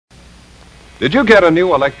Did you get a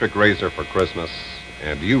new electric razor for Christmas?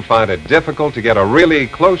 And do you find it difficult to get a really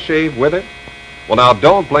close shave with it? Well, now,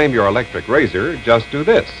 don't blame your electric razor. Just do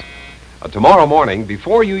this. Tomorrow morning,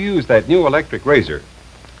 before you use that new electric razor,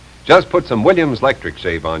 just put some Williams Lectric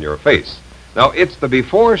shave on your face. Now, it's the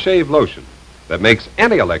before shave lotion that makes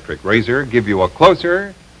any electric razor give you a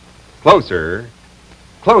closer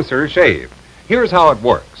shave. Here's how it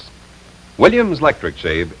works. Williams Lectric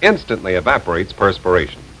shave instantly evaporates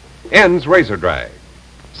perspiration, ends razor drag,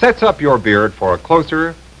 sets up your beard for a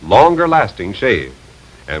closer, longer-lasting shave.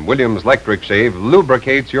 And Williams Lectric shave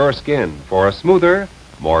lubricates your skin for a smoother,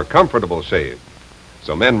 more comfortable shave.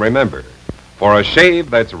 So men, remember, for a shave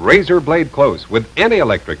that's razor blade close with any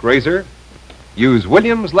electric razor, use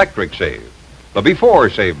Williams Lectric shave, the before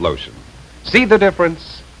shave lotion. See the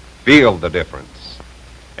difference, feel the difference.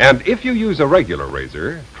 And if you use a regular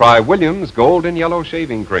razor, try Williams Gold and Yellow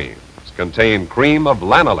shaving creams. Contain cream of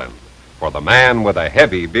lanolin for the man with a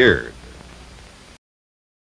heavy beard.